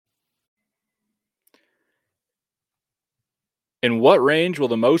In what range will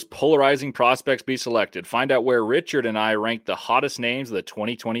the most polarizing prospects be selected? Find out where Richard and I rank the hottest names of the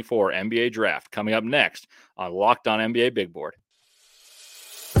 2024 NBA draft. Coming up next on Locked On NBA Big Board.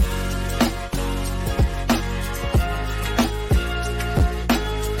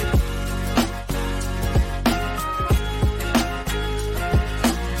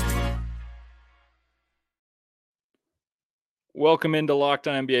 Welcome into Locked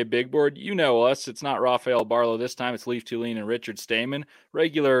On NBA Big Board. You know us. It's not Rafael Barlow this time. It's Leaf Tulane and Richard Stamen,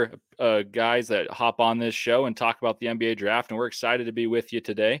 regular guys that hop on this show and talk about the NBA draft, and we're excited to be with you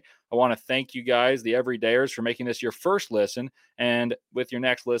today. I want to thank you guys, the everydayers, for making this your first listen, and with your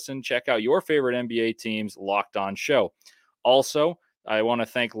next listen, check out your favorite NBA team's Locked On show. Also, I want to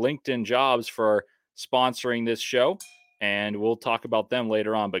thank LinkedIn Jobs for sponsoring this show, and we'll talk about them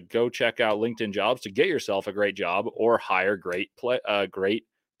later on. But go check out LinkedIn Jobs to get yourself a great job or hire great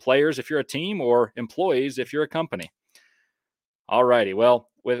players if you're a team, or employees if you're a company. All righty.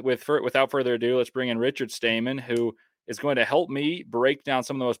 Well, without further ado, let's bring in Richard Stamen, who is going to help me break down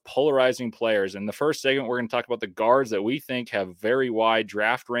some of the most polarizing players. In the first segment, we're going to talk about the guards that we think have very wide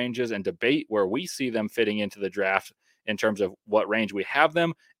draft ranges and debate where we see them fitting into the draft in terms of what range we have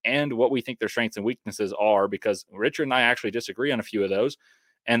them and what we think their strengths and weaknesses are, because Richard and I actually disagree on a few of those.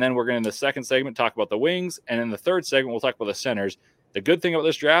 And then we're going to, in the second segment, talk about the wings. And in the third segment, we'll talk about the centers. The good thing about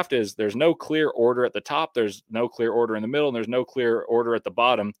this draft is there's no clear order at the top. There's no clear order in the middle, and there's no clear order at the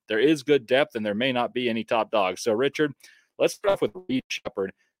bottom. There is good depth, and there may not be any top dogs. So, Richard, let's start off with Reed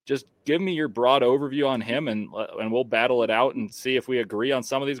Sheppard. Just give me your broad overview on him, and we'll battle it out and see if we agree on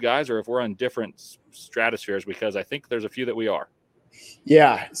some of these guys or if we're on different stratospheres, because I think there's a few that we are.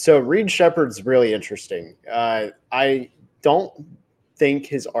 Yeah, so Reed Sheppard's really interesting. I don't think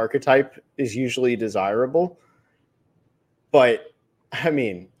his archetype is usually desirable, but, I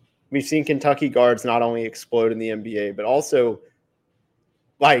mean, we've seen Kentucky guards not only explode in the NBA, but also,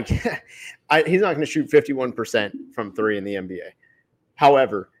 like, he's not going to shoot 51% from three in the NBA.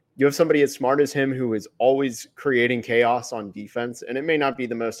 However, you have somebody as smart as him who is always creating chaos on defense, and it may not be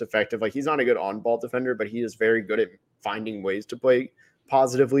the most effective. Like, he's not a good on-ball defender, but he is very good at finding ways to play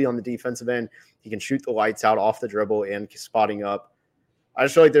positively on the defensive end. He can shoot the lights out off the dribble and spotting up. I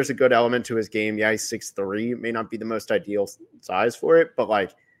just feel like there's a good element to his game. Yeah, he's 6'3". It may not be the most ideal size for it, but,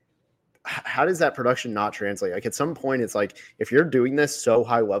 like, how does that production not translate? Like, at some point, it's like, if you're doing this so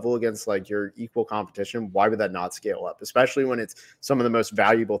high level against, like, your equal competition, why would that not scale up? Especially when it's some of the most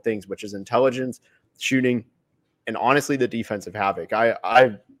valuable things, which is intelligence, shooting, and honestly, the defensive havoc.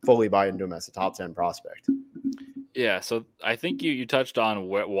 I fully buy into him as a top 10 prospect. Yeah, so I think you touched on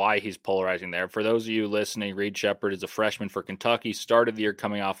why he's polarizing there. For those of you listening, Reed Sheppard is a freshman for Kentucky, started the year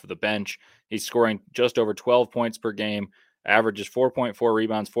coming off of the bench. He's scoring just over 12 points per game, averages 4.4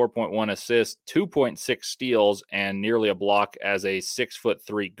 rebounds, 4.1 assists, 2.6 steals, and nearly a block as a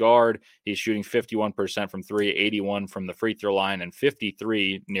 6'3" guard. He's shooting 51% from three, 81 from the free throw line, and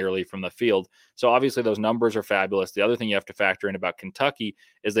 53 nearly from the field. So obviously those numbers are fabulous. The other thing you have to factor in about Kentucky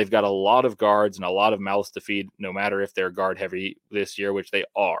is they've got a lot of guards and a lot of mouths to feed, no matter if they're guard heavy this year, which they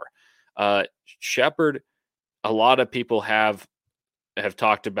are. Sheppard, a lot of people have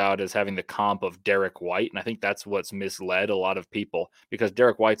talked about as having the comp of Derek White, and I think that's what's misled a lot of people, because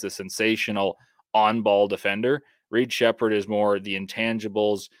Derek White's a sensational on-ball defender. Reed Sheppard is more the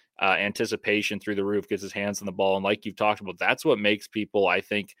intangibles, anticipation through the roof, gets his hands on the ball, and like you've talked about, that's what makes people, I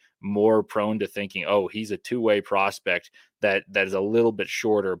think, more prone to thinking, oh, he's a two-way prospect that is a little bit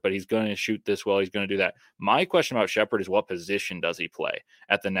shorter, but he's going to shoot this well, he's going to do that. My question about Sheppard is, what position does he play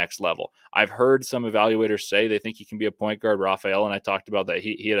at the next level? I've heard some evaluators say they think he can be a point guard. Rafael and I talked about that.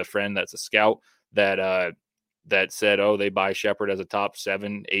 He had a friend that's a scout that said, oh, they buy Sheppard as a top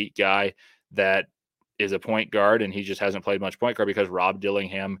 7-8 guy that is a point guard, and he just hasn't played much point guard because Rob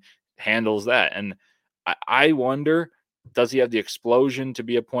Dillingham handles that. And I wonder, does he have the explosion to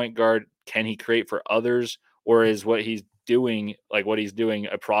be a point guard? Can he create for others? Or is what he's doing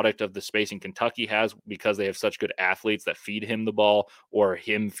a product of the spacing Kentucky has because they have such good athletes that feed him the ball, or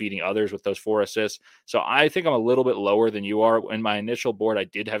him feeding others with those 4 assists? So I think I'm a little bit lower than you are. In my initial board, I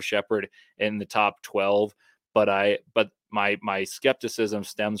did have Sheppard in the top 12, but my skepticism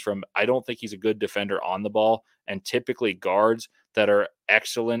stems from, I don't think he's a good defender on the ball, and typically guards that are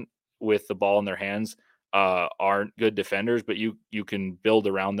excellent with the ball in their hands aren't good defenders, but you can build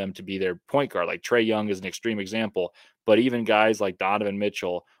around them to be their point guard. Like Trae Young is an extreme example, but even guys like Donovan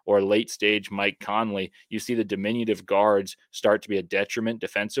Mitchell or late stage Mike Conley, you see the diminutive guards start to be a detriment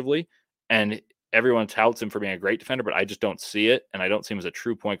defensively, and everyone touts him for being a great defender, but I just don't see it, and I don't see him as a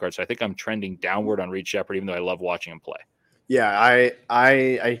true point guard. So I think I'm trending downward on Reed Sheppard, even though I love watching him play. Yeah,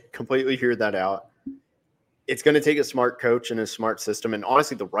 I completely hear that out. it's going to take a smart coach and a smart system, and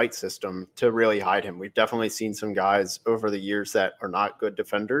honestly the right system, to really hide him. We've definitely seen some guys over the years that are not good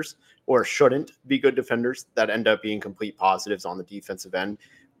defenders or shouldn't be good defenders that end up being complete positives on the defensive end.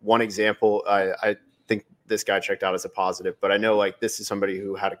 One example, I think this guy checked out as a positive, but I know like this is somebody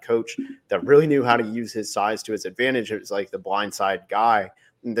who had a coach that really knew how to use his size to his advantage. It was like the blindside guy.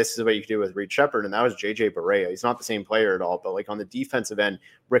 And this is what you could do with Reed Sheppard, and that was JJ Barea. He's not the same player at all, but like on the defensive end,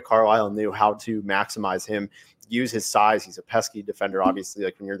 Rick Carlisle knew how to maximize him, use his size. He's a pesky defender, obviously.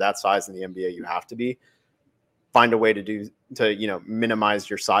 Like when you're that size in the NBA, you have to be. Find a way to minimize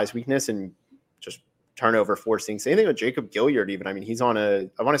your size weakness and just turnover forcing. Same thing with Jacob Gilyard. Even I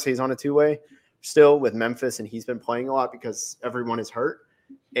want to say he's on a two-way still with Memphis, and he's been playing a lot because everyone is hurt.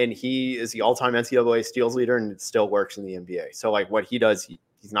 And he is the all-time NCAA steals leader, and it still works in the NBA. So like what he does,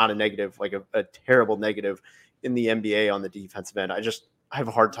 he's not a negative, like a terrible negative in the NBA on the defensive end. I have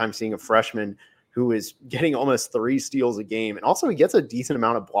a hard time seeing a freshman who is getting almost 3 steals a game. And also he gets a decent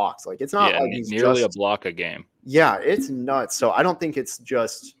amount of blocks. Like it's not like he's nearly a block a game. Yeah, it's nuts. So I don't think it's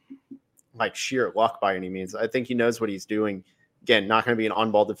just like sheer luck by any means. I think he knows what he's doing. Again, not going to be an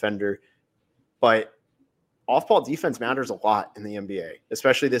on-ball defender, but off-ball defense matters a lot in the NBA,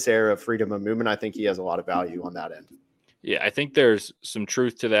 especially this era of freedom of movement. I think he has a lot of value on that end. Yeah, I think there's some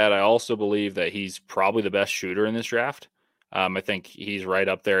truth to that. I also believe that he's probably the best shooter in this draft. I think he's right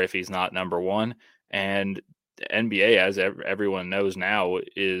up there if he's not number one. And the NBA, as everyone knows now,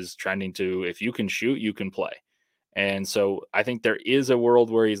 is trending to if you can shoot, you can play. And so I think there is a world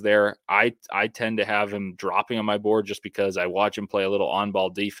where he's there. I tend to have him dropping on my board just because I watch him play a little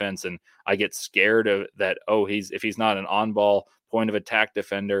on-ball defense, and I get scared of that. Oh, if he's not an on-ball point of attack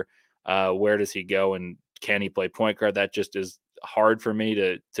defender, where does he go, and can he play point guard? That just is hard for me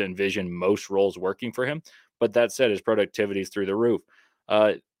to envision most roles working for him. But that said, his productivity is through the roof.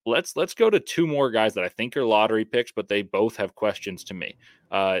 Let's go to 2 more guys that I think are lottery picks, but they both have questions to me.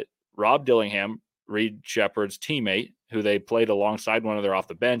 Rob Dillingham, Reed Sheppard's teammate, who they played alongside one another off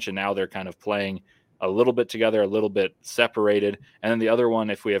the bench, and now they're kind of playing a little bit together, a little bit separated. And then the other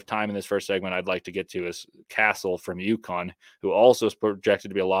one, if we have time in this first segment, I'd like to get to is Castle from UConn, who also is projected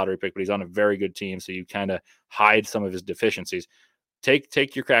to be a lottery pick, but he's on a very good team, so you kind of hide some of his deficiencies.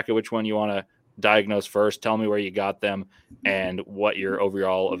 Take your crack at which one you want to diagnose first. Tell me where you got them and what your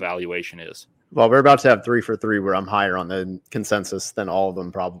overall evaluation is. Well, we're about to have 3 for 3 where I'm higher on the consensus than all of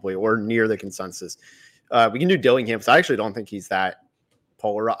them probably, or near the consensus. We can do Dillingham because I actually don't think he's that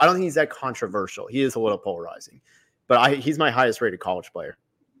polarized. I don't think he's that controversial. He is a little polarizing, but he's my highest rated college player.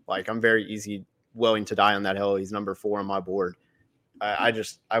 Like I'm very willing to die on that hill. He's number 4 on my board. I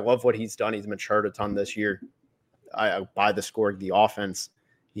love what he's done. He's matured a ton this year. I buy the score, the offense.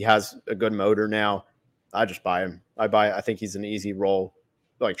 He has a good motor now. I just buy him. I think he's an easy role,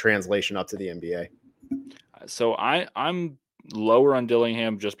 like translation up to the NBA. So I'm lower on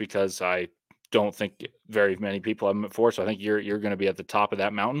Dillingham just because I don't think very many people have him at 4. So I think you're going to be at the top of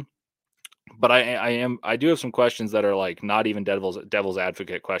that mountain. But I do have some questions that are like not even devil's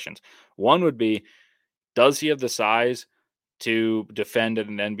advocate questions. One would be, does he have the size to defend at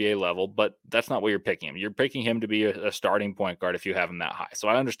an NBA level? But that's not what you're picking him. You're picking him to be a starting point guard if you have him that high. So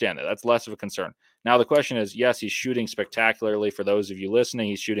I understand that. That's less of a concern. Now the question is, yes, he's shooting spectacularly. For those of you listening,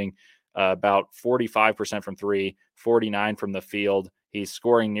 he's shooting about 45% from 3, 49 from the field. He's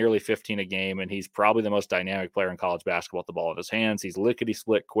scoring nearly 15 a game, and he's probably the most dynamic player in college basketball with the ball in his hands. He's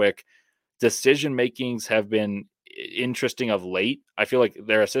lickety-split quick. Decision makings have been interesting of late. I feel like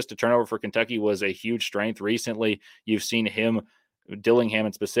their assist to turnover for Kentucky was a huge strength. Recently, you've seen him, Dillingham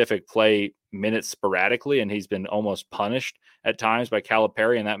in specific, play minutes sporadically, and he's been almost punished at times by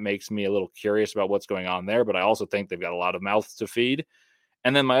Calipari, and that makes me a little curious about what's going on there. But I also think they've got a lot of mouths to feed.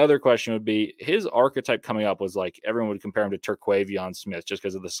 And then my other question would be, his archetype coming up was like everyone would compare him to Terquavion Smith just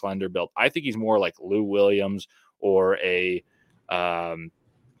because of the slender build. I think he's more like Lou Williams or a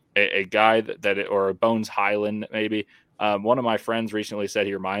guy that or a Bones Highland maybe. One of my friends recently said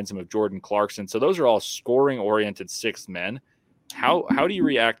he reminds him of Jordan Clarkson. So those are all scoring-oriented 6th men. How do you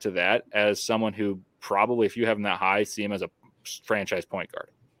react to that as someone who probably, if you have him that high, see him as a franchise point guard?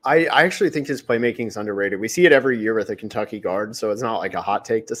 I actually think his playmaking is underrated. We see it every year with a Kentucky guard, so it's not like a hot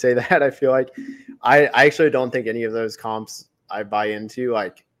take to say that. I feel like I actually don't think any of those comps I buy into.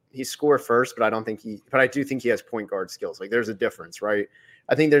 Like he score first, but I do think he has point guard skills. Like there's a difference, right?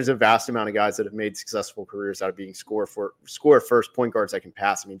 I think there's a vast amount of guys that have made successful careers out of being score first point guards that can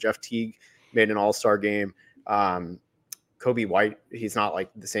pass. I mean, Jeff Teague made an all-star game. Kobe White, he's not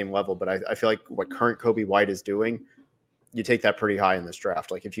like the same level, but I feel like what current Kobe White is doing, you take that pretty high in this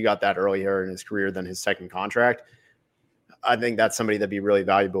draft. Like if you got that earlier in his career than his second contract, I think that's somebody that'd be really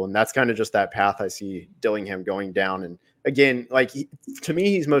valuable. And that's kind of just that path I see Dillingham going down. And again, like to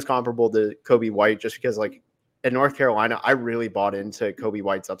me, he's most comparable to Kobe White just because like in North Carolina, I really bought into Kobe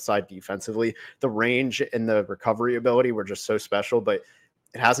White's upside defensively. The range and the recovery ability were just so special, but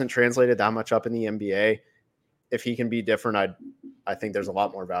it hasn't translated that much up in the NBA. If he can be different, I think there's a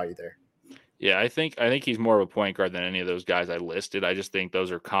lot more value there. Yeah, I think he's more of a point guard than any of those guys I listed. I just think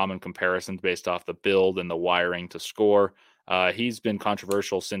those are common comparisons based off the build and the wiring to score. He's been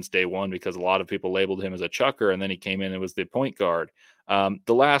controversial since day one because a lot of people labeled him as a chucker, and then he came in and was the point guard.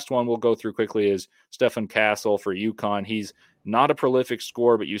 The last one we'll go through quickly is Stephen Castle for UConn. He's not a prolific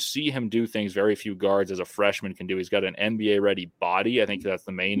scorer, but you see him do things very few guards as a freshman can do. He's got an NBA-ready body. I think that's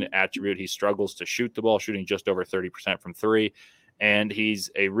the main attribute. He struggles to shoot the ball, shooting just over 30% from three. And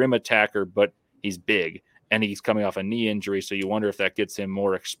he's a rim attacker, but he's big, and he's coming off a knee injury, so you wonder if that gets him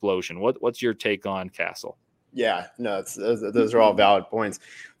more explosion. What's your take on Castle? Yeah, no, those are all valid points.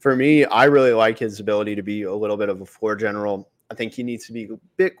 For me, I really like his ability to be a little bit of a floor general. I think he needs to be a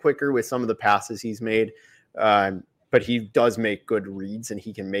bit quicker with some of the passes he's made, but he does make good reads, and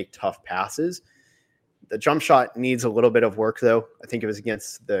he can make tough passes. The jump shot needs a little bit of work, though. I think it was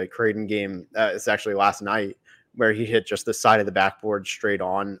against the Creighton game. It's actually last night, where he hit just the side of the backboard straight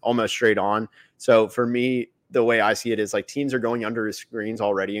on, almost straight on. So for me, the way I see it is like teams are going under his screens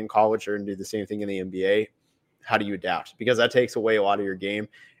already in college. They're going to do the same thing in the NBA. How do you adapt? Because that takes away a lot of your game.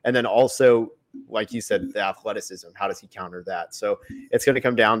 And then also, like you said, the athleticism, how does he counter that? So it's going to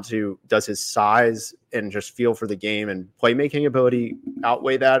come down to, does his size and just feel for the game and playmaking ability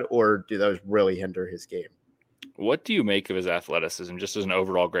outweigh that, or do those really hinder his game? What do you make of his athleticism just as an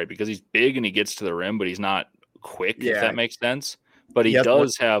overall grade? Because he's big and he gets to the rim, but he's not quick, if that makes sense. But he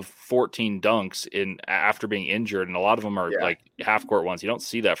does have 14 dunks after being injured, and a lot of them are like half court ones. You don't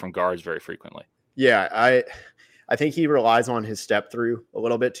see that from guards very frequently. Yeah, I think he relies on his step through a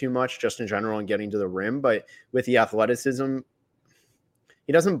little bit too much just in general and getting to the rim, but with the athleticism,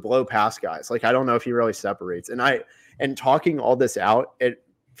 he doesn't blow past guys. Like, I don't know if he really separates. And talking all this out, it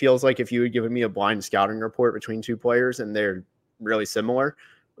feels like if you had given me a blind scouting report between two players and they're really similar,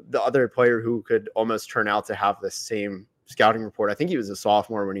 the other player who could almost turn out to have the same scouting report, I think he was a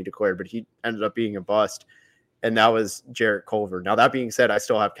sophomore when he declared, but he ended up being a bust, and that was Jarrett Culver. Now, that being said, I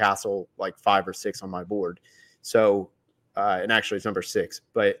still have Castle like 5 or 6 on my board. So, and actually it's number 6,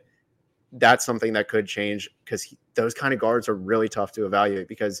 but that's something that could change because those kind of guards are really tough to evaluate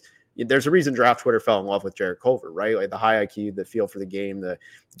because there's a reason draft Twitter fell in love with Jarrett Culver, right? Like the high IQ, the feel for the game, the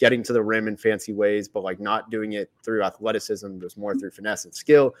getting to the rim in fancy ways, but like not doing it through athleticism, just more through finesse and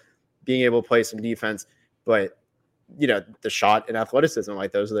skill, being able to play some defense. But, the shot and athleticism,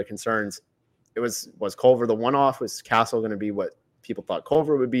 like those are the concerns. Was Culver the one-off? Was Castle going to be what people thought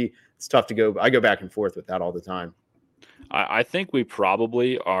Culver would be? It's tough to go. I go back and forth with that all the time. I think we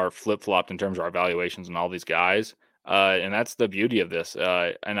probably are flip-flopped in terms of our evaluations on all these guys. And that's the beauty of this.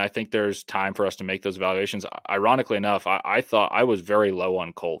 And I think there's time for us to make those evaluations. Ironically enough, I thought I was very low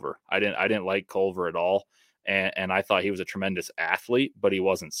on Culver. I didn't like Culver at all. And I thought he was a tremendous athlete, but he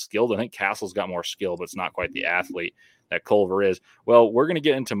wasn't skilled. I think Castle's got more skill, but it's not quite the athlete that Culver is. Well, we're going to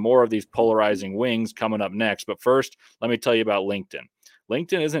get into more of these polarizing wings coming up next. But first, let me tell you about LinkedIn.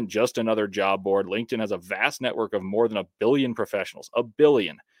 LinkedIn isn't just another job board. LinkedIn has a vast network of more than 1 billion professionals, 1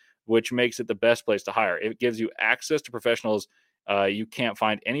 billion, which makes it the best place to hire. It gives you access to professionals you can't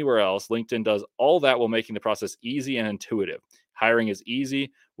find anywhere else. LinkedIn does all that while making the process easy and intuitive. Hiring is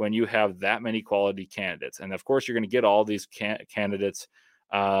easy when you have that many quality candidates. And of course, you're going to get all these candidates.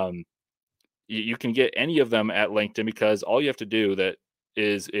 You can get any of them at LinkedIn because all you have to do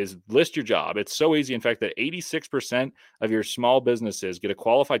is list your job. It's so easy, in fact, that 86% of your small businesses get a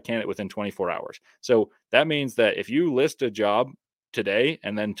qualified candidate within 24 hours. So that means that if you list a job today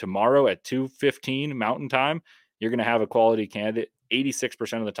and then tomorrow at 2:15 Mountain Time, you're going to have a quality candidate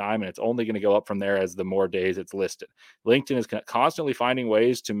 86% of the time, and it's only going to go up from there as the more days it's listed. LinkedIn is constantly finding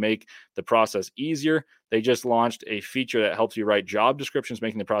ways to make the process easier. They just launched a feature that helps you write job descriptions,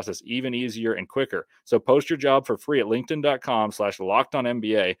 making the process even easier and quicker. So post your job for free at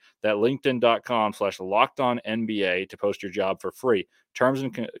linkedin.com/lockedonnba. That linkedin.com/lockedonnba to post your job for free. Terms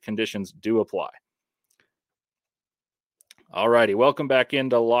and conditions do apply. All righty. Welcome back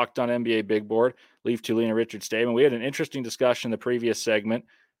into Locked On NBA Big Board. Leaf Tulane and Richard Stamen. We had an interesting discussion in the previous segment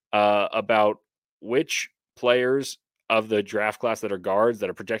about which players of the draft class that are guards that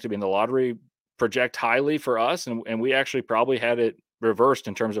are projected to be in the lottery project highly for us. And we actually probably had it reversed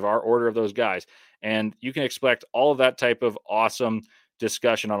in terms of our order of those guys. And you can expect all of that type of awesome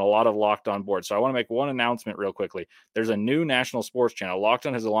discussion on a lot of Locked On boards. So I want to make one announcement real quickly. There's a new national sports channel. Locked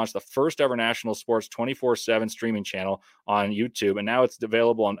On has launched the first ever national sports 24/7 streaming channel on YouTube, and now it's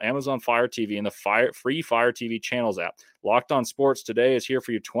available on Amazon Fire TV and the free Fire TV channels app. Locked On Sports Today is here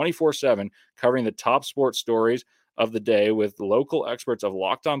for you 24/7, covering the top sports stories of the day with local experts of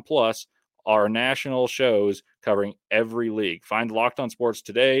Locked On Plus, our national shows covering every league. Find Locked On Sports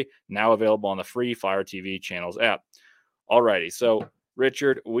Today, now available on the free Fire TV channels app. Alrighty, so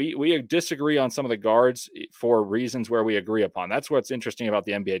Richard, we disagree on some of the guards for reasons where we agree upon. That's what's interesting about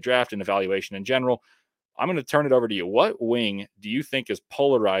the NBA draft and evaluation in general. I'm going to turn it over to you. What wing do you think is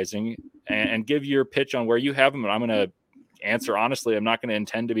polarizing, and give your pitch on where you have them? And I'm going to answer honestly. I'm not going to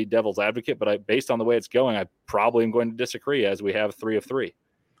intend to be devil's advocate, but based on the way it's going, I probably am going to disagree, as we have 3 of 3.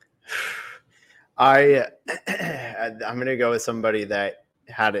 I'm going to go with somebody that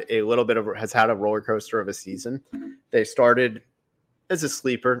had has had a roller coaster of a season. They started as a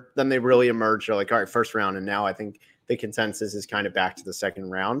sleeper, then they really emerged. They're like, all right, first round. And now I think the consensus is kind of back to the second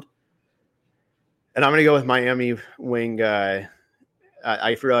round. And I'm going to go with Miami wing. I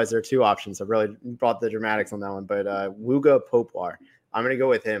realize there are 2 options. I really brought the dramatics on that one, but Wooga Poplar. I'm going to go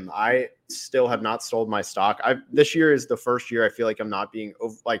with him. I still have not sold my stock. This year is the first year I feel like I'm not being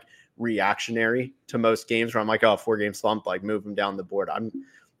reactionary to most games where I'm like, oh, 4-game slump, like move them down the board.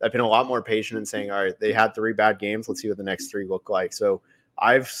 I've been a lot more patient in saying, all right, they had 3 bad games. Let's see what the next 3 look like. So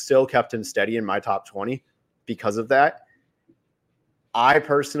I've still kept him steady in my top 20 because of that. I've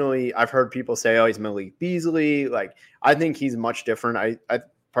heard people say, oh, he's Malik Beasley. Like, I think he's much different. I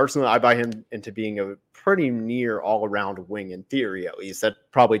personally, I buy him into being a pretty near all-around wing in theory, at least. That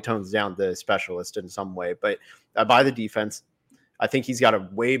probably tones down the specialist in some way. But I buy the defense. I think he's got a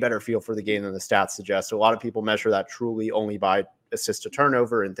way better feel for the game than the stats suggest. A lot of people measure that truly only by assist to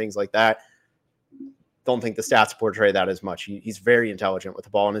turnover and things like that. Don't think the stats portray that as much. He's very intelligent with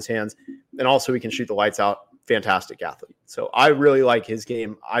the ball in his hands. And also he can shoot the lights out. Fantastic athlete. So I really like his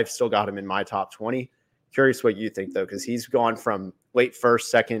game. I've still got him in my top 20. Curious what you think, though, because he's gone from late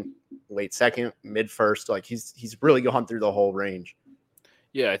first, second, late second, mid first. Like he's really gone through the whole range.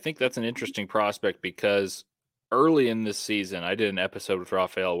 Yeah, I think that's an interesting prospect because early in this season, I did an episode with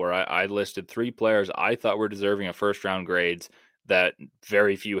Raphael where I listed 3 players I thought were deserving of first-round grades that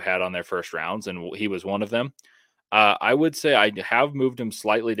very few had on their first rounds, and he was one of them. I would say I have moved him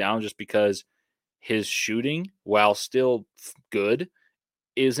slightly down just because his shooting, while still good,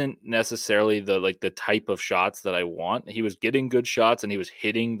 isn't necessarily the type of shots that I want. He was getting good shots and he was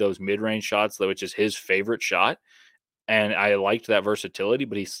hitting those mid-range shots, which is his favorite shot. And I liked that versatility,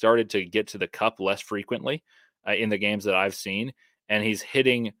 but he started to get to the cup less frequently in the games that I've seen. And he's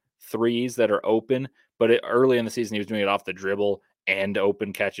hitting threes that are open, but early in the season, he was doing it off the dribble and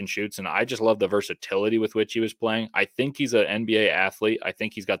open catch and shoots. And I just love the versatility with which he was playing. I think he's an NBA athlete. I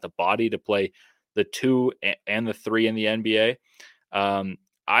think he's got the body to play the 2 and the 3 in the NBA.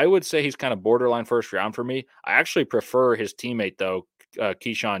 I would say he's kind of borderline first round for me. I actually prefer his teammate, though,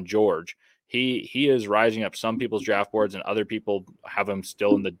 Keyshawn George. He is rising up some people's draft boards, and other people have him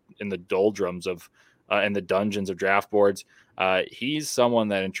still in the doldrums of in the dungeons of draft boards. He's someone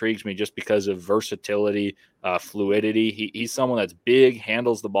that intrigues me just because of versatility, fluidity. He's someone that's big,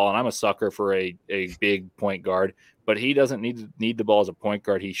 handles the ball, and I'm a sucker for a big point guard. But he doesn't need the ball as a point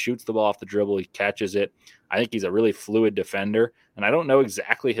guard. He shoots the ball off the dribble. He catches it. I think he's a really fluid defender, and I don't know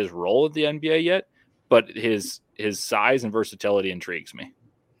exactly his role at the NBA yet, but his size and versatility intrigues me.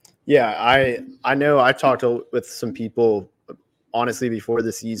 Yeah, I know I talked with some people, honestly, before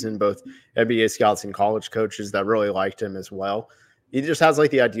the season, both NBA scouts and college coaches that really liked him as well. He just has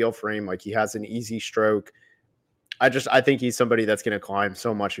like the ideal frame. Like he has an easy stroke. I think he's somebody that's going to climb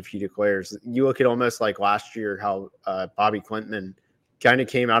so much if he declares. You look at almost like last year how Bobby Clinton kind of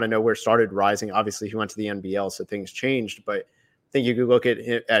came out of nowhere, started rising. Obviously, he went to the NBL, so things changed. But I think you could look at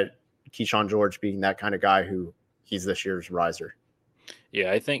Keyshawn George being that kind of guy who he's this year's riser.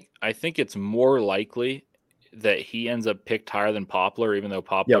 Yeah, I think it's more likely that he ends up picked higher than Poplar, even though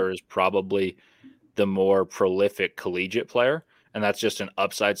Poplar is probably the more prolific collegiate player, and that's just an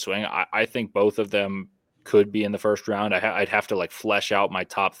upside swing. I think both of them could be in the first round. I'd have to like flesh out my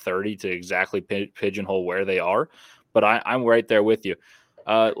top 30 to exactly pigeonhole where they are, but I'm right there with you.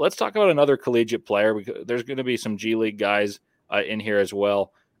 Let's talk about another collegiate player, because there's going to be some G League guys in here as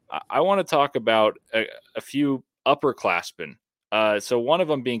well. I want to talk about a few upperclassmen. So one of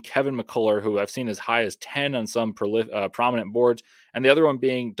them being Kevin McCullough, who I've seen as high as 10 on some prominent boards, and the other one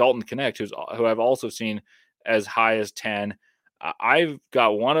being Dalton Connect, who I've also seen as high as 10. I've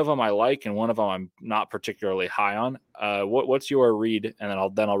got one of them I like and one of them I'm not particularly high on. What's your read?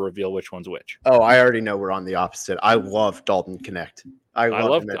 And then I'll reveal which one's which. Oh, I already know we're on the opposite. I love Dalton Connect. I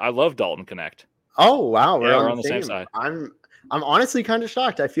love him. I love Dalton Connect. Oh wow, Yeah, we're on the same side. I'm honestly kind of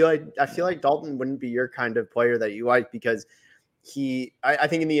shocked. I feel like Dalton wouldn't be your kind of player that you like because I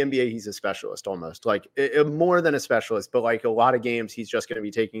think in the NBA he's a specialist almost, like more than a specialist, but like a lot of games he's just going to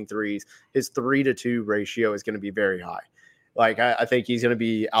be taking threes. His 3-to-2 ratio is going to be very high. Like I think he's going to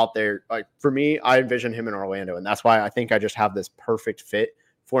be out there. Like for me, I envision him in Orlando, and that's why I think I just have this perfect fit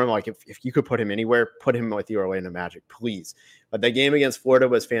for him. Like if you could put him anywhere, put him with the Orlando Magic, please. But the game against Florida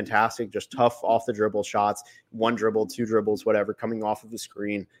was fantastic, just tough off the dribble shots, one dribble, two dribbles, whatever, coming off of the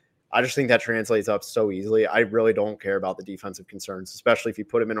screen. I just think that translates up so easily. I really don't care about the defensive concerns, especially if you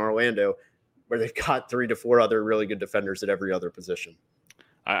put him in Orlando, where they've got 3 to 4 other really good defenders at every other position.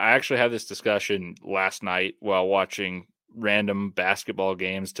 I actually had this discussion last night while watching random basketball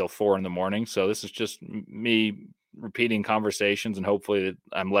games till 4 a.m. So this is just me repeating conversations, and hopefully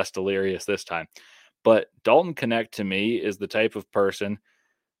I'm less delirious this time. But Dalton Connect to me is the type of person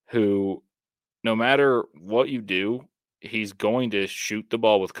who, no matter what you do, he's going to shoot the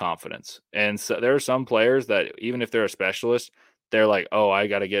ball with confidence. And so there are some players that even if they're a specialist, they're like, oh, I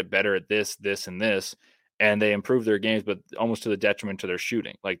got to get better at this, this, and this. And they improve their games, but almost to the detriment to their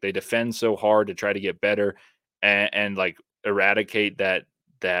shooting. Like they defend so hard to try to get better and like eradicate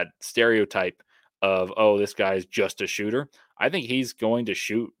that stereotype of, oh, this guy's just a shooter. I think he's going to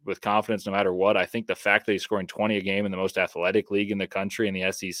shoot with confidence no matter what. I think the fact that he's scoring 20 a game in the most athletic league in the country in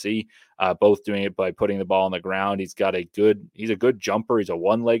the SEC, both doing it by putting the ball on the ground. He's a good jumper. He's a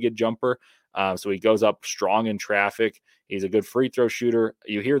one-legged jumper. So he goes up strong in traffic. He's a good free throw shooter.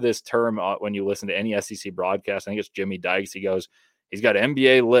 You hear this term when you listen to any SEC broadcast. I think it's Jimmy Dykes. He goes, he's got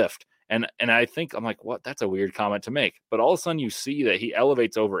NBA lift. And I think I'm like, what? That's a weird comment to make. But all of a sudden you see that he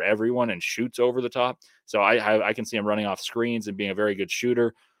elevates over everyone and shoots over the top. So I can see him running off screens and being a very good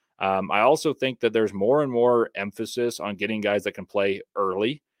shooter. I also think that there's more and more emphasis on getting guys that can play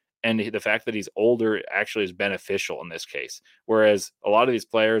early. And the fact that he's older actually is beneficial in this case. Whereas a lot of these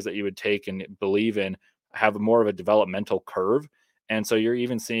players that you would take and believe in have more of a developmental curve. And so you're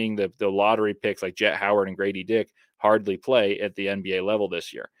even seeing the lottery picks like Jet Howard and Grady Dick hardly play at the NBA level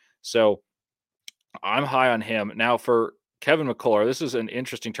this year. So I'm high on him. Now for Kevin McCullough, this is an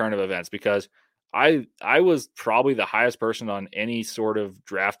interesting turn of events because I was probably the highest person on any sort of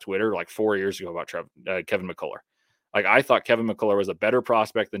draft Twitter like 4 years ago about Kevin McCullough. Like I thought Kevin McCullough was a better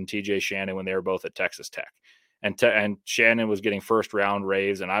prospect than TJ Shannon when they were both at Texas Tech. And Shannon was getting first round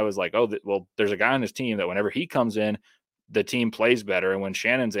raves. And I was like, well, there's a guy on this team that whenever he comes in, the team plays better. And when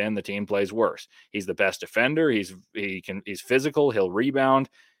Shannon's in, the team plays worse. He's the best defender. He's physical. He'll rebound.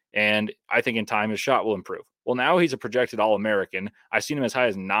 And I think in time his shot will improve. Well, now he's a projected All-American. I've seen him as high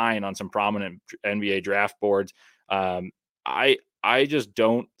as 9 on some prominent NBA draft boards. I just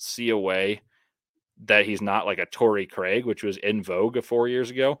don't see a way that he's not like a Torrey Craig, which was in vogue 4 years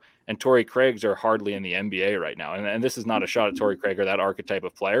ago. And Torrey Craigs are hardly in the NBA right now. And this is not a shot at Torrey Craig or that archetype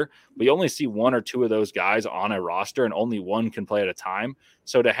of player. But you only see 1 or 2 of those guys on a roster, and only one can play at a time.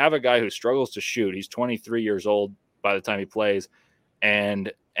 So to have a guy who struggles to shoot, he's 23 years old by the time he plays,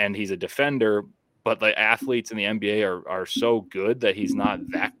 and he's a defender, but the athletes in the NBA are so good that he's not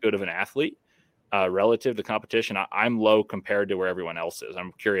that good of an athlete relative to competition. I'm low compared to where everyone else is.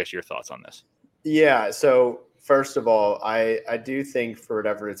 I'm curious your thoughts on this. Yeah. So first of all, I do think for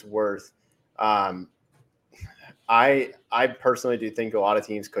whatever it's worth, I personally do think a lot of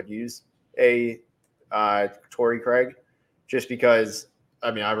teams could use a Torrey Craig, just because,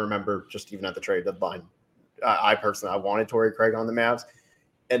 I mean, I remember just even at the trade deadline, I wanted Torrey Craig on the Mavs.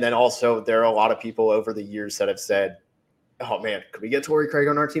 And then also there are a lot of people over the years that have said, oh man, could we get Torrey Craig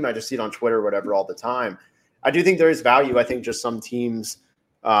on our team? I just see it on Twitter or whatever all the time. I do think there is value. I think just some teams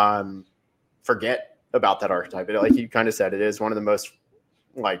forget about that archetype. Like you kind of said, it is one of the most,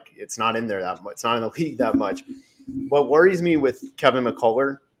 like, it's not in there that much. It's not in the league that much. What worries me with Kevin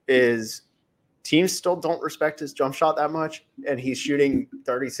McCullough is teams still don't respect his jump shot that much. And he's shooting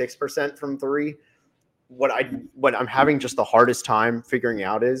 36% from 3. What I'm having just the hardest time figuring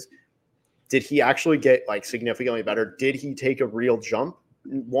out is, did he actually get like significantly better? Did he take a real jump?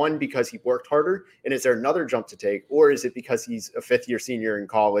 One, because he worked harder, and is there another jump to take? Or is it because he's a 5th-year senior in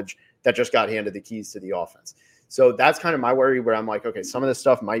college that just got handed the keys to the offense? So that's kind of my worry, where I'm like, okay, some of this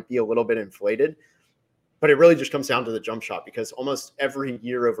stuff might be a little bit inflated, but it really just comes down to the jump shot, because almost every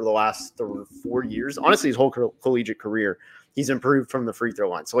year over the last 3 or 4 years, honestly, his whole collegiate career, he's improved from the free throw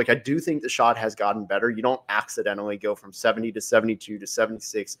line. So like, I do think the shot has gotten better. You don't accidentally go from 70 to 72 to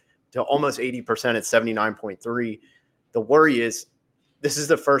 76 to almost 80% at 79.3 The worry is this is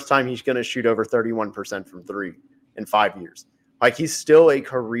the first time he's going to shoot over 31% from three in 5 years. Like, he's still a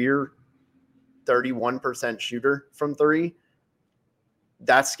career 31% shooter from three.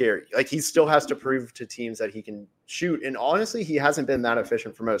 That's scary. Like, he still has to prove to teams that he can shoot. And honestly, he hasn't been that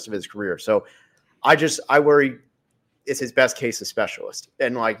efficient for most of his career. So I worry it's his best case of specialist.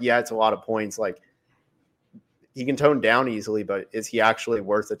 And like, yeah, it's a lot of points. Like, he can tone down easily, but is he actually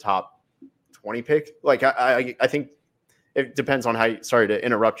worth the top 20 pick? Like, I think it depends on how you, sorry to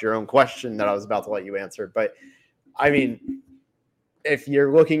interrupt your own question that I was about to let you answer. But I mean, if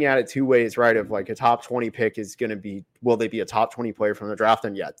you're looking at it two ways, right, of like a top 20 pick is going to be, will they be a top 20 player from the draft?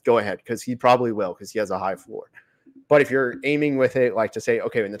 Then yeah, go ahead. Cause he probably will, cause he has a high floor. But if you're aiming with it, like to say,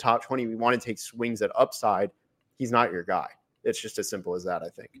 okay, in the top 20, we want to take swings at upside, he's not your guy. It's just as simple as that, I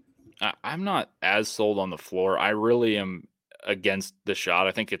think. I'm not as sold on the floor. I really am against the shot.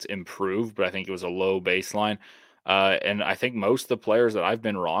 I think it's improved, but I think it was a low baseline. And I think most of the players that I've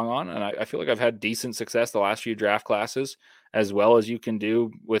been wrong on, and I feel like I've had decent success the last few draft classes, as well as you can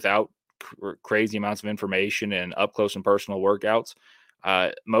do without crazy amounts of information and up close and personal workouts.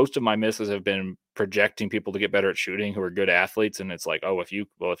 Most of my misses have been projecting people to get better at shooting who are good athletes. And it's like, oh, if you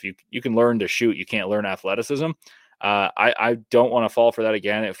can learn to shoot, you can't learn athleticism. I don't want to fall for that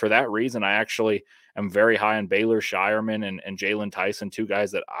again. For that reason, I actually am very high on Baylor Shireman and Jalen Tyson, two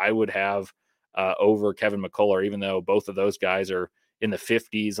guys that I would have over Kevin McCullough, even though both of those guys are in the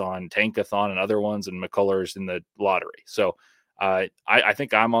 50s on Tankathon and other ones, and McCullough's in the lottery. So I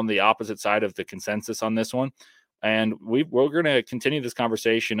think I'm on the opposite side of the consensus on this one. And we're going to continue this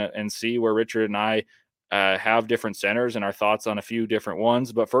conversation and see where Richard and I have different centers and our thoughts on a few different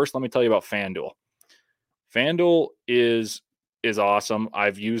ones. But first, let me tell you about FanDuel. FanDuel is awesome.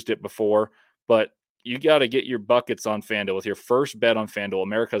 I've used it before, but you got to get your buckets on FanDuel with your first bet on FanDuel,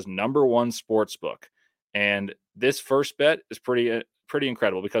 America's #1 sports book. And this first bet is pretty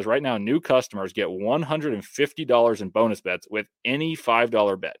incredible because right now new customers get $150 in bonus bets with any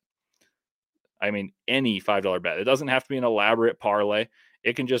 $5 bet. I mean, any $5 bet. It doesn't have to be an elaborate parlay.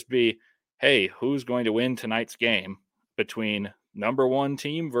 It can just be, hey, who's going to win tonight's game between #1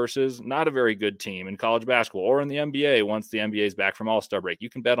 team versus not a very good team in college basketball or in the NBA once the NBA is back from All-Star break. You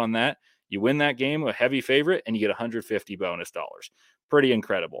can bet on that. You win that game, a heavy favorite, and you get 150 bonus dollars. Pretty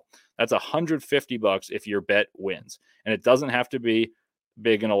incredible. That's $150 if your bet wins. And it doesn't have to be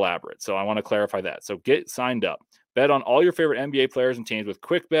big and elaborate. So I want to clarify that. So get signed up. Bet on all your favorite NBA players and teams with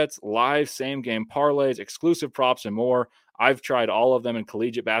quick bets, live same-game parlays, exclusive props, and more. I've tried all of them in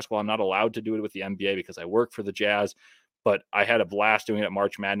collegiate basketball. I'm not allowed to do it with the NBA because I work for the Jazz, but I had a blast doing it at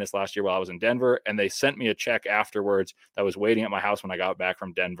March Madness last year while I was in Denver, and they sent me a check afterwards that was waiting at my house when I got back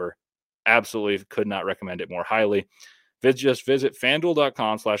from Denver. Absolutely could not recommend it more highly. Just visit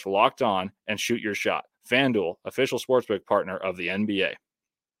FanDuel.com/lockedon and shoot your shot. FanDuel, official sportsbook partner of the NBA.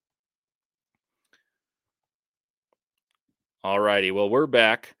 All righty. Well, we're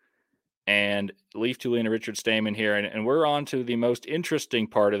back, and Leaf Tulane and Richard Stamen here, and we're on to the most interesting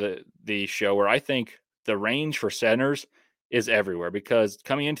part of the show where I think the range for centers is everywhere because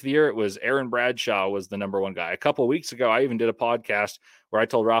coming into the year, it was Aaron Bradshaw was the #1 guy. A couple of weeks ago, I even did a podcast where I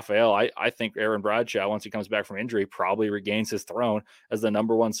told Raphael, I think Aaron Bradshaw, once he comes back from injury, probably regains his throne as the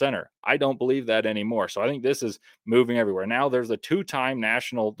 #1 center. I don't believe that anymore. So I think this is moving everywhere. Now there's a 2-time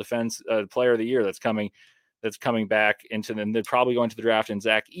National Defense Player of the Year that's coming back into them. They're probably going to the draft in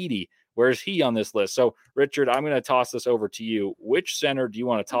Zach Edey. Where's he on this list? So, Richard, I'm going to toss this over to you. Which center do you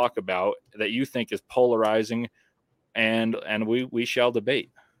want to talk about that you think is polarizing? And we shall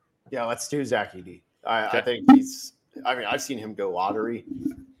debate. Yeah, let's do Zach Edey. Okay. I think I've seen him go lottery.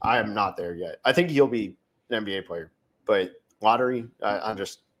 I am not there yet. I think he'll be an NBA player, but lottery, I'm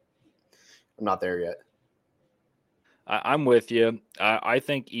not there yet. I'm with you. I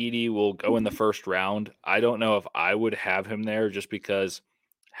think Edey will go in the first round. I don't know if I would have him there just because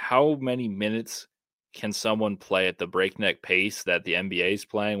how many minutes can someone play at the breakneck pace that the NBA is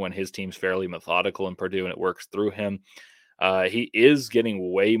playing when his team's fairly methodical in Purdue and it works through him? He is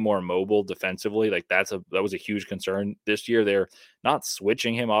getting way more mobile defensively. Like that was a huge concern this year. They're not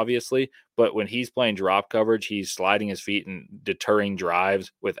switching him, obviously, but when he's playing drop coverage, he's sliding his feet and deterring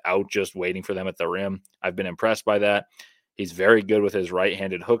drives without just waiting for them at the rim. I've been impressed by that. He's very good with his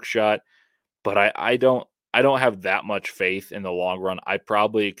right-handed hook shot, but I don't have that much faith in the long run. I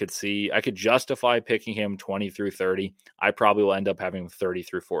could justify picking him 20 through 30. I probably will end up having 30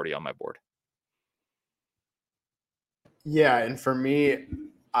 through 40 on my board. Yeah, and for me,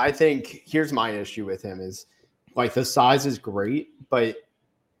 I think here's my issue with him is like the size is great, but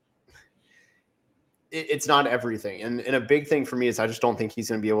it's not everything. And a big thing for me is I just don't think he's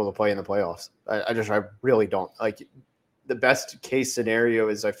going to be able to play in the playoffs. I really don't. Like the best case scenario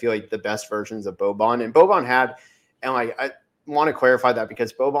is I feel like the best versions of Boban. And Boban had, and like I want to clarify that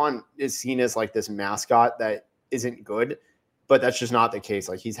because Boban is seen as like this mascot that isn't good, but that's just not the case.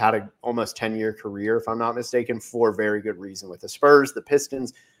 Like he's had a almost 10-year career, if I'm not mistaken, for very good reason with the Spurs, the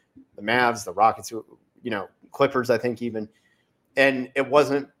Pistons, the Mavs, the Rockets, Clippers, I think even. And it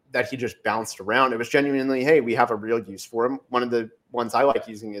wasn't that he just bounced around. It was genuinely, hey, we have a real use for him. One of the ones I like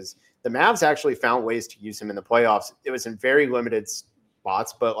using is the Mavs actually found ways to use him in the playoffs. It was in very limited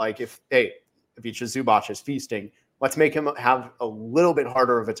spots, but like if Ivica Zubac is feasting, let's make him have a little bit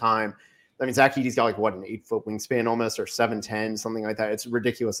harder of a time. I mean, Zach Edey's got like what, an 8-foot wingspan almost, or 7'10", something like that. It's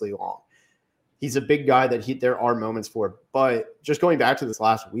ridiculously long. He's a big guy that there are moments for. But just going back to this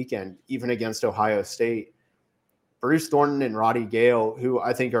last weekend, even against Ohio State, Bruce Thornton and Roddy Gale, who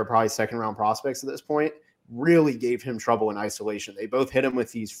I think are probably second-round prospects at this point, really gave him trouble in isolation. They both hit him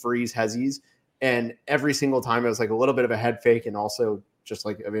with these freeze hezzies, and every single time it was like a little bit of a head fake and also just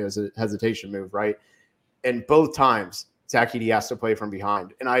like, it was a hesitation move, right? And both times, Zach Edey has to play from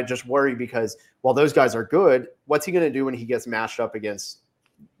behind. And I just worry because while those guys are good, what's he going to do when he gets matched up against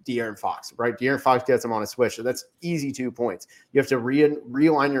De'Aaron Fox, right? De'Aaron Fox gets him on a switch. So that's easy 2 points. You have to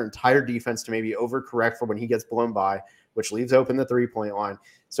realign your entire defense to maybe overcorrect for when he gets blown by, which leaves open the three-point line.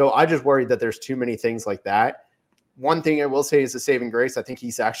 So I just worried that there's too many things like that. One thing I will say is a saving grace. I think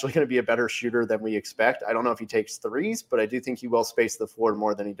he's actually going to be a better shooter than we expect. I don't know if he takes threes, but I do think he will space the floor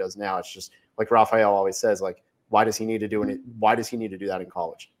more than he does now. It's just like Raphael always says, like, why does he need to do it? Why does he need to do that in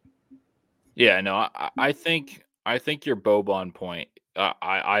college? Yeah, no, I think your Boban point,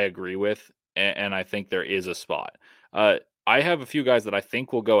 I agree with, and I think there is a spot. I have a few guys that I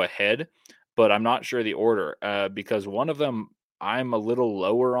think will go ahead, but I'm not sure the order because one of them I'm a little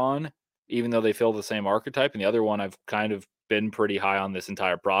lower on, even though they fill the same archetype, and the other one I've kind of been pretty high on this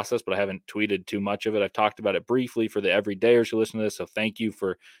entire process, but I haven't tweeted too much of it. I've talked about it briefly for the everydayers who listen to this, so thank you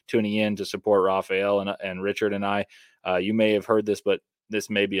for tuning in to support Raphael and Richard and I. You may have heard this, but this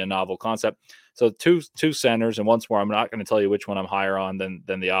may be a novel concept. So two centers, and once more, I'm not going to tell you which one I'm higher on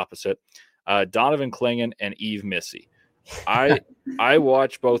than the opposite. Donovan Clingan and Yves Misi. I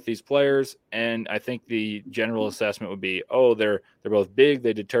watch both these players, and I think the general assessment would be, they're both big,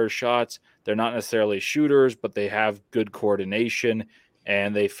 they deter shots, they're not necessarily shooters, but they have good coordination,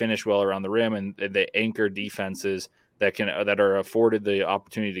 and they finish well around the rim, and they anchor defenses that are afforded the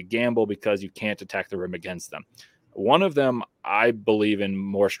opportunity to gamble because you can't attack the rim against them. One of them I believe in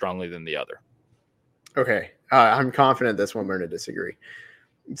more strongly than the other. Okay. I'm confident this one we're going to disagree.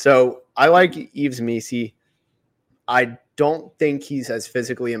 So I like Yves Misi. I don't think he's as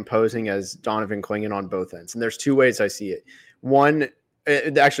physically imposing as Donovan Clingan on both ends. And there's two ways I see it. One,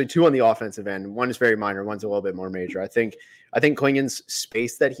 actually two on the offensive end. One is very minor. One's a little bit more major. I think Clingan's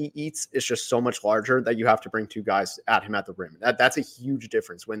space that he eats is just so much larger that you have to bring two guys at him at the rim. That's a huge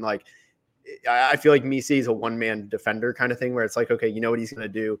difference when, like, I feel like Misi is a one-man defender kind of thing where it's like, okay, you know what he's going to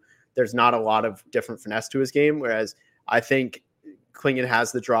do. There's not a lot of different finesse to his game. Whereas I think Clingan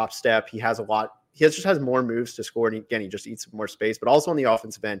has the drop step. He has a lot. He just has more moves to score. And again, he just eats more space. But also on the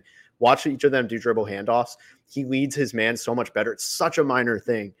offensive end, watch each of them do dribble handoffs. He leads his man so much better. It's such a minor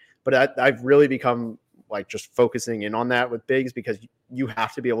thing. But I've really become like just focusing in on that with bigs because you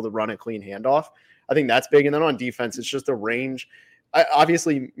have to be able to run a clean handoff. I think that's big. And then on defense, it's just the range.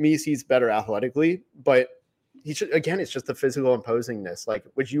 Obviously, Misi's better athletically, but it's just the physical imposingness. Like,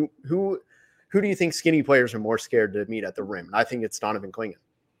 who do you think skinny players are more scared to meet at the rim? And I think it's Donovan Clingan.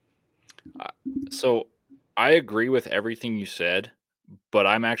 So I agree with everything you said, but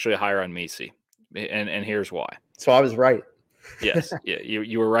I'm actually higher on Misi, and here's why. So I was right. Yes, yeah,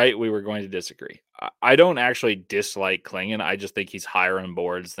 you were right. We were going to disagree. I don't actually dislike Clingan. I just think he's higher on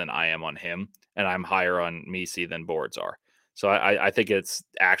boards than I am on him, and I'm higher on Misi than boards are. So I think it's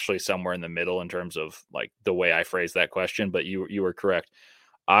actually somewhere in the middle in terms of like the way I phrased that question, but you were correct.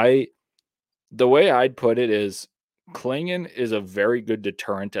 The way I'd put it is Clingan is a very good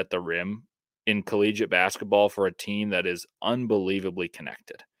deterrent at the rim in collegiate basketball for a team that is unbelievably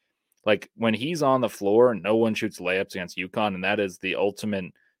connected. Like when he's on the floor, no one shoots layups against UConn, and that is the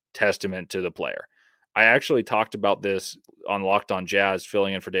ultimate testament to the player. I actually talked about this on Locked On Jazz,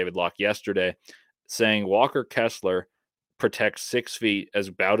 filling in for David Locke yesterday, saying Walker Kessler protects 6 feet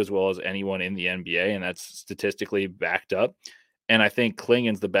about as well as anyone in the NBA, and that's statistically backed up. And I think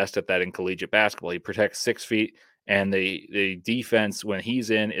Clingan's the best at that in collegiate basketball. He protects 6 feet, and the defense when he's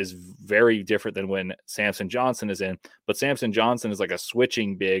in is very different than when Samson Johnson is in. But Samson Johnson is like a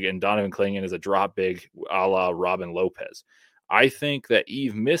switching big, and Donovan Clingan is a drop big a la Robin Lopez. I think that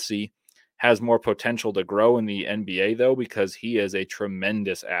Yves Misi has more potential to grow in the NBA, though, because he is a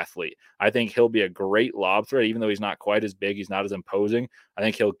tremendous athlete. I think he'll be a great lob threat, even though he's not quite as big. He's not as imposing. I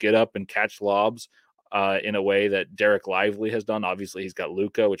think he'll get up and catch lobs in a way that Derek Lively has done. Obviously, he's got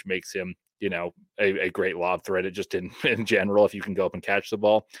Luka, which makes him, a great lob threat. It just in general, if you can go up and catch the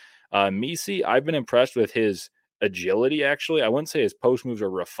ball. Misi, I've been impressed with his agility, actually. I wouldn't say his post moves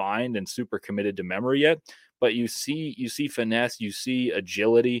are refined and super committed to memory yet, but you see finesse, you see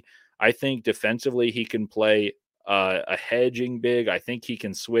agility. I think defensively he can play a hedging big. I think he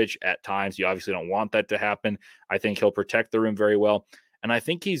can switch at times. You obviously don't want that to happen. I think he'll protect the rim very well. And I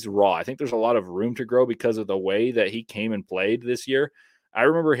think he's raw. I think there's a lot of room to grow because of the way that he came and played this year. I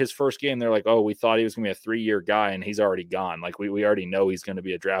remember his first game, they're like, oh, we thought he was going to be a 3-year guy, and he's already gone. Like, we already know he's going to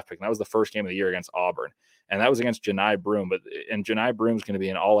be a draft pick. And that was the first game of the year against Auburn. And that was against Janai Broom. And Janai Broom's going to be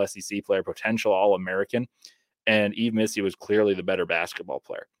an all-SEC player, potential All-American. And Yves Misi was clearly the better basketball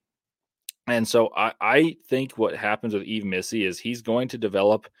player. And so I think what happens with Yves Misi is he's going to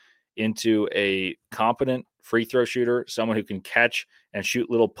develop into a competent free throw shooter, someone who can catch and shoot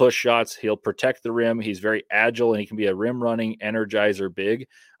little push shots. He'll protect the rim. He's very agile, and he can be a rim running energizer big.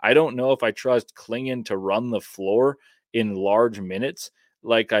 I don't know if I trust Clingan to run the floor in large minutes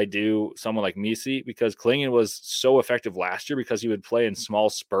like I do someone like Misi, because Clingan was so effective last year because he would play in small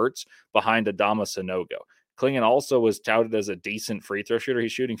spurts behind Adama Sanogo. Clingan also was touted as a decent free throw shooter.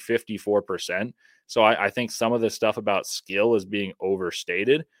 He's shooting 54%. So I think some of this stuff about skill is being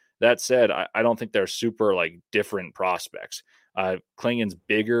overstated. That said, I don't think they're super different prospects. Klingan's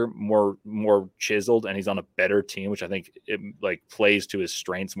bigger, more chiseled, and he's on a better team, which I think it plays to his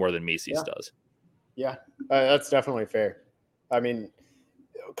strengths more than Misi's does. Yeah, that's definitely fair. I mean,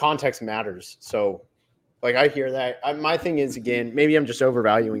 context matters. So, I hear that. My thing is, again, maybe I'm just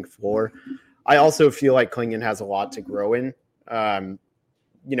overvaluing floor. I also feel like Clingan has a lot to grow in.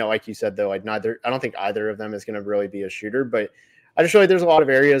 Like you said, though, I don't think either of them is going to really be a shooter, but I just feel like there's a lot of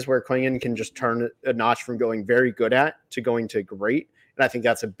areas where Clingan can just turn a notch from going very good at to going to great. And I think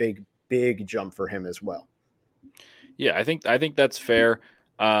that's a big, big jump for him as well. Yeah, I think that's fair.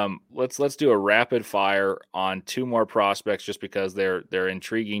 Let's do a rapid fire on 2 more prospects just because they're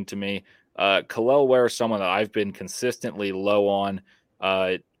intriguing to me. Kalel Ware is someone that I've been consistently low on.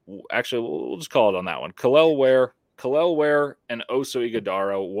 Actually, we'll just call it on that one. Kalel Ware and Oso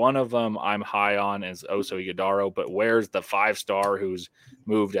Ighodaro. One of them I'm high on is Oso Ighodaro, but Ware's the 5-star who's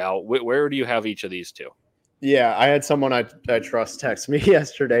moved out. Where do you have each of these two? Yeah, I had someone I trust text me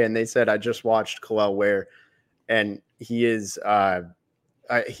yesterday, and they said, I just watched Kalel Ware, and he is God,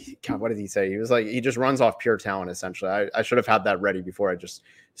 what did he say? He was like, he just runs off pure talent, essentially. I should have had that ready before I just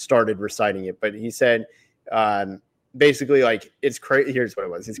started reciting it. But he said, basically, it's crazy. Here's what it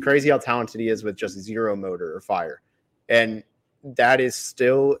was. It's crazy how talented he is with just zero motor or fire. And that is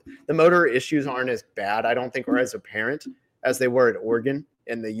still, the motor issues aren't as bad, I don't think, or as apparent as they were at Oregon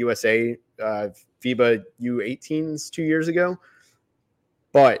in the USA FIBA U18s 2 years ago.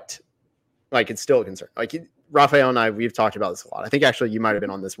 But it's still a concern. Raphael and I, we've talked about this a lot. I think actually you might have been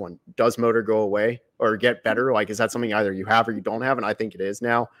on this one. Does motor go away or get better? Is that something either you have or you don't have? And I think it is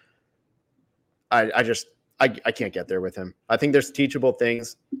now. I can't get there with him. I think there's teachable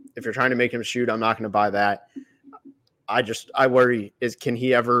things. If you're trying to make him shoot, I'm not going to buy that. I worry can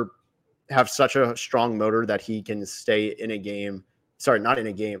he ever have such a strong motor that he can stay in a game? Sorry, not in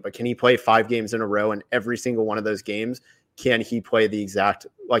a game, but can he play 5 games in a row, and every single one of those games, can he play the exact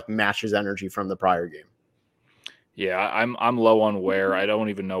match his energy from the prior game? Yeah, I'm low on Ware. I don't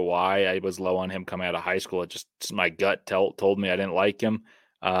even know why I was low on him coming out of high school. It just my gut told me I didn't like him.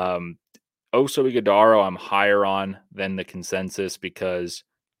 Oso Ighodaro I'm higher on than the consensus because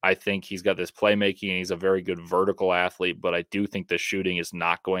I think he's got this playmaking and he's a very good vertical athlete, but I do think the shooting is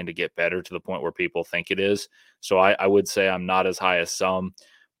not going to get better to the point where people think it is. So I would say I'm not as high as some,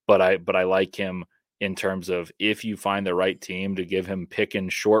 but I like him in terms of if you find the right team to give him pick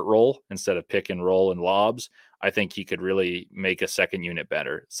and short roll instead of pick and roll and lobs, I think he could really make a second unit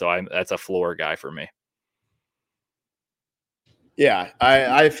better. So that's a floor guy for me. Yeah,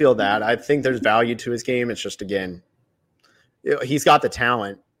 I feel that. I think there's value to his game. It's just, again, he's got the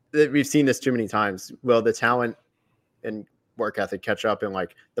talent. We've seen this too many times. Will the talent and work ethic catch up, and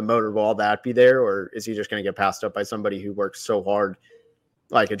the motor, will all that be there? Or is he just going to get passed up by somebody who works so hard,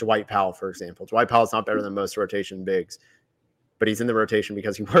 like a Dwight Powell, for example? Dwight Powell's not better than most rotation bigs, but he's in the rotation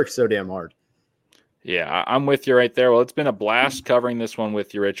because he works so damn hard. Yeah, I'm with you right there. Well, it's been a blast covering this one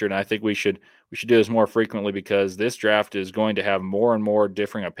with you, Richard. And I think we should do this more frequently because this draft is going to have more and more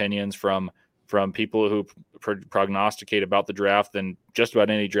differing opinions from people who prognosticate about the draft than just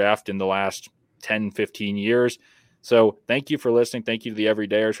about any draft in the last 10, 15 years. So thank you for listening. Thank you to the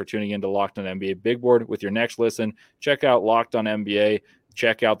everydayers for tuning in to Locked On NBA Big Board. With your next listen, check out Locked On NBA.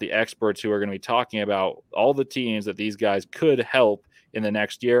 Check out the experts who are going to be talking about all the teams that these guys could help in the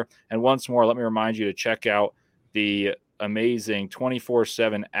next year. And once more, let me remind you to check out the amazing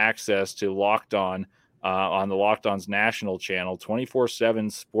 24/7 access to Locked On the Locked On's national channel, 24/7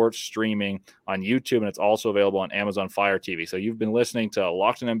 sports streaming on YouTube, and it's also available on Amazon Fire TV. So you've been listening to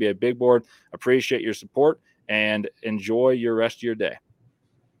Locked On NBA Big Board. Appreciate your support and enjoy your rest of your day.